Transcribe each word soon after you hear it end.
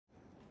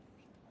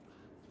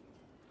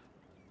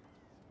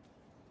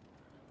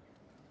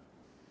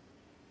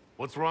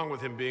What's wrong with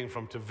him being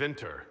from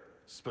Tevinter,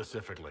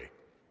 specifically?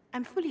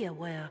 I'm fully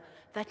aware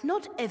that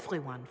not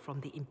everyone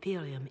from the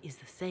Imperium is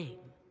the same.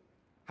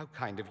 How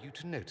kind of you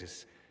to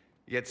notice.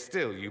 Yet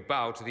still you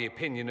bow to the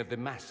opinion of the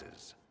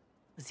masses.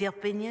 The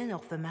opinion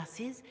of the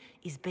masses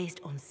is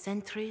based on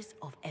centuries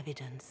of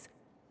evidence.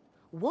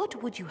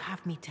 What would you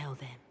have me tell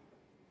them?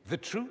 The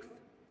truth?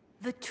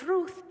 The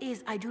truth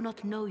is I do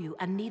not know you,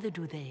 and neither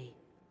do they.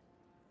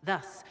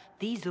 Thus,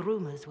 these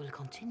rumors will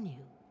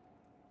continue.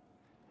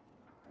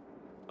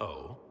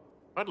 Oh?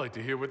 I'd like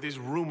to hear what these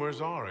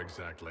rumors are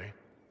exactly.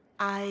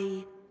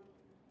 I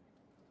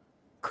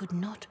could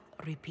not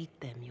repeat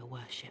them, Your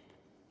Worship.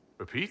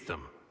 Repeat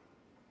them?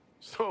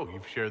 So,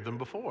 you've shared them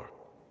before?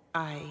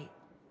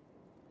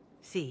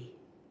 See,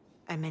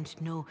 I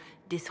meant no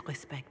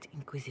disrespect,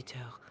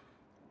 Inquisitor.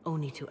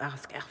 Only to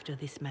ask after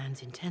this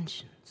man's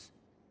intentions.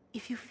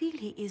 If you feel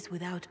he is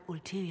without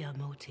ulterior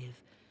motive,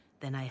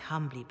 then I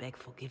humbly beg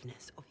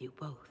forgiveness of you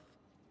both.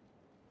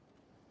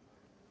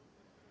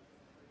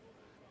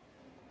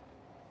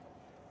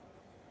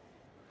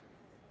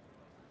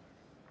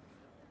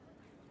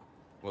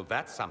 Well,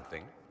 that's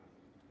something.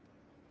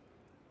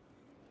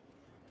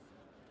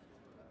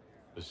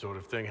 This sort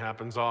of thing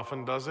happens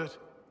often, does it?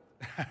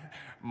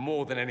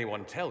 More than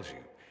anyone tells you.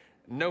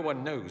 No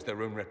one knows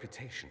their own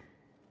reputation.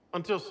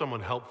 Until someone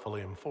helpfully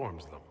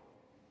informs them.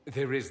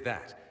 There is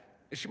that.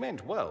 She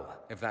meant well,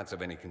 if that's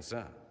of any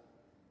concern.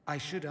 I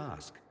should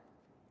ask,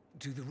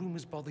 do the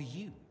rumors bother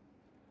you?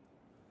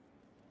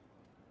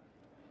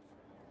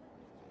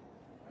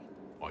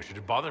 Why should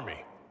it bother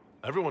me?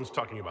 Everyone's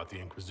talking about the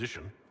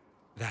Inquisition.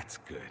 That's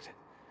good.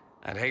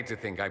 I'd hate to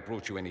think I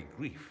brought you any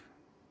grief.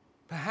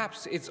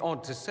 Perhaps it's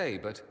odd to say,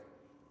 but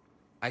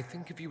I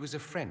think of you as a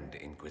friend,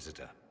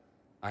 Inquisitor.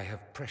 I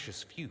have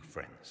precious few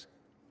friends.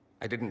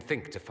 I didn't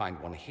think to find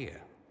one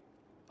here.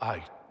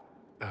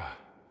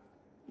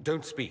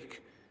 Don't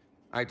speak.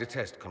 I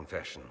detest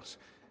confessions,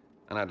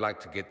 and I'd like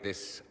to get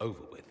this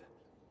over with.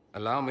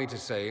 Allow me to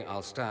say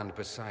I'll stand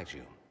beside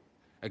you,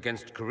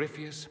 against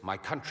Corypheus, my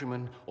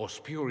countrymen, or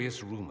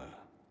spurious rumor,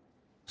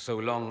 so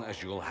long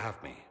as you'll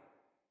have me.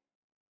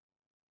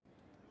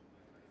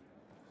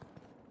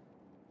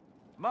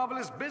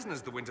 Marvelous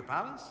business, the Winter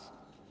Palace.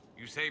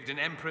 You saved an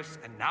empress,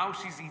 and now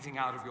she's eating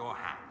out of your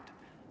hand.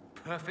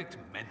 Perfect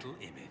mental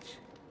image.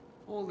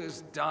 All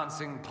this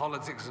dancing,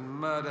 politics, and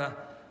murder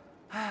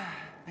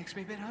makes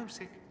me a bit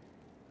homesick.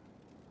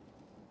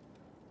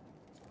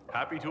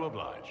 Happy to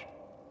oblige.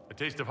 A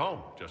taste of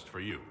home, just for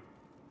you.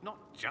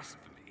 Not just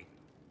for me.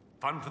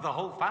 Fun for the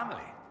whole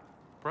family.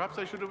 Perhaps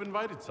I should have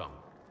invited some.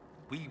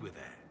 We were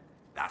there.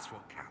 That's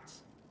what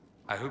counts.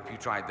 I hope you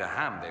tried the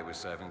ham they were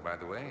serving, by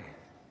the way.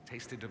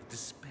 Tasted of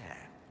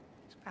despair.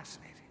 It's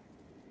fascinating.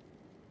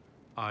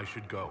 I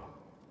should go.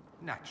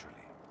 Naturally.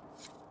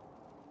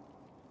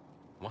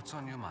 What's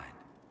on your mind?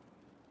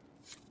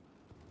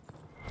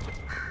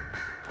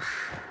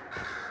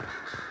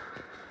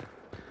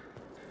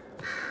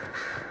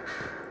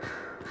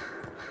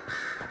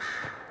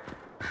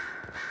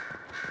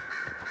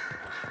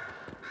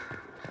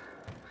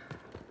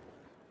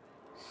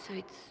 So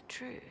it's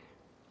true.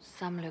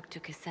 Some look to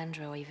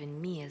Cassandra or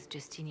even me as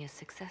Justinia's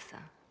successor.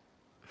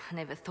 I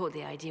never thought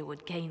the idea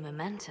would gain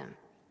momentum.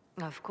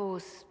 Of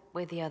course,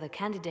 with the other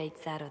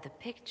candidates out of the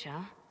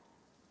picture...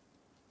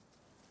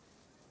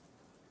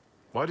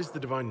 Why does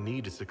the Divine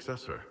need a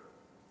successor?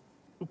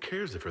 Who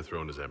cares if her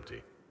throne is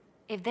empty?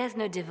 If there's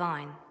no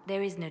Divine,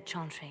 there is no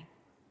Chantry.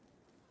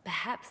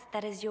 Perhaps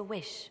that is your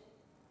wish.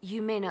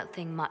 You may not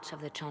think much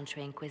of the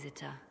Chantry,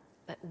 Inquisitor,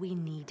 but we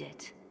need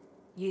it.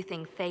 You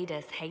think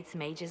Thedas hates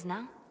mages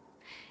now?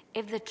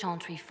 If the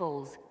Chantry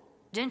falls,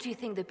 don't you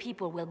think the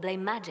people will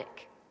blame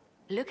magic?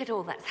 Look at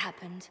all that's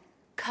happened.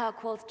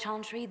 Kirkwall's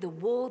Chantry, the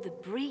war, the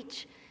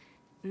breach.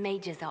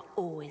 Mages are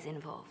always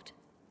involved.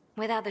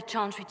 Without the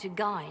Chantry to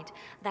guide,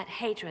 that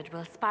hatred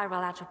will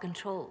spiral out of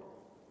control.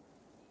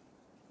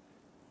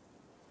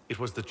 It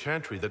was the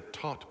Chantry that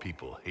taught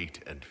people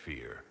hate and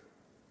fear.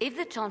 If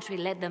the Chantry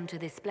led them to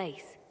this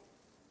place,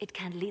 it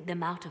can lead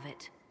them out of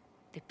it.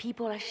 The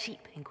people are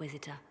sheep,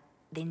 Inquisitor.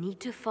 They need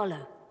to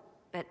follow.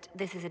 But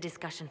this is a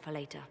discussion for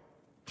later.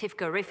 If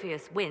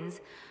Corypheus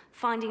wins,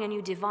 finding a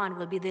new Divine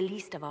will be the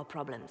least of our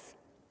problems.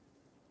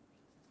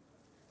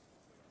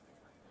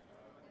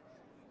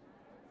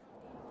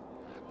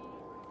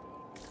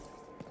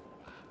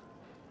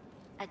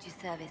 At your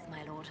service,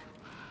 my lord.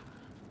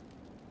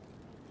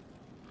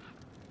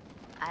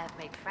 I have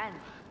made friends.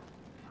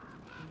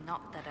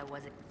 Not that I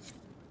was